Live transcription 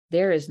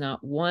there is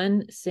not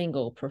one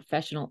single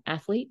professional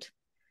athlete.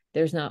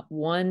 There's not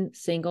one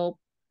single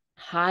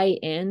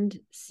high-end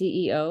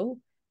CEO.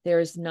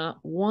 There's not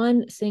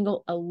one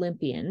single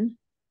Olympian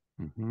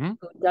Mm-hmm.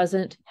 who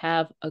doesn't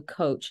have a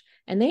coach.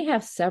 And they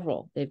have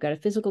several. They've got a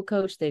physical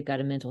coach, they've got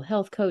a mental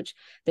health coach,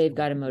 they've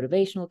got a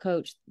motivational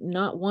coach.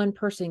 Not one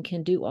person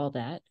can do all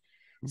that.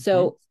 Mm-hmm.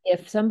 So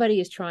if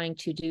somebody is trying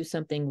to do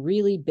something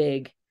really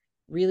big,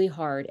 really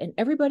hard, and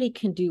everybody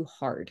can do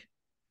hard,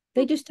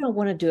 they just don't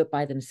want to do it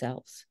by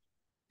themselves.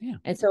 Yeah.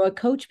 And so a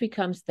coach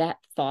becomes that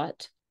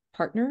thought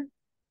partner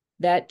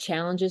that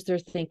challenges their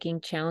thinking,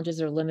 challenges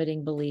their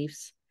limiting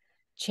beliefs,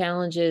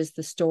 challenges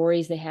the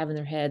stories they have in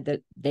their head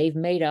that they've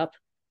made up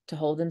to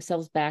hold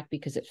themselves back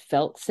because it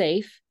felt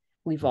safe.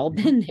 We've all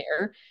Mm-hmm. been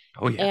there.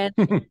 Oh yeah.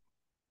 And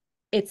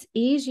it's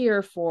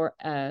easier for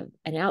an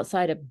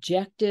outside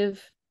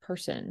objective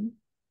person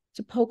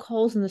to poke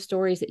holes in the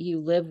stories that you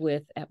live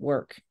with at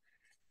work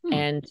Hmm.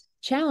 and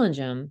challenge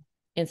them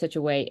in such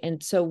a way.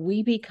 And so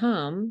we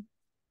become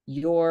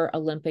your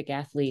Olympic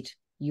athlete,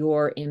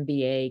 your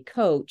NBA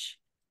coach,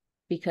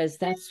 because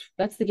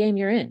that's the game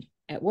you're in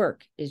at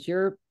work. It's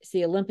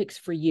the Olympics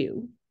for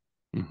you.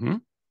 Mm-hmm.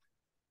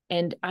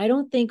 And I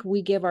don't think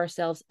we give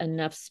ourselves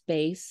enough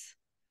space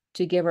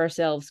to give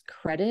ourselves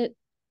credit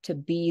to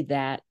be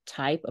that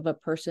type of a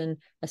person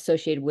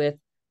associated with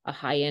a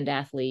high-end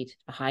athlete,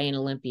 a high-end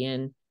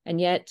Olympian.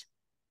 And yet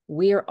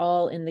we are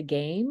all in the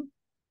game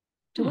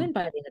to Hmm. win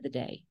by the end of the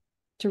day,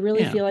 to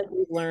really Yeah. feel like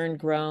we've learned,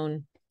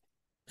 grown,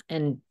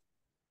 and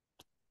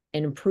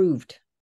improved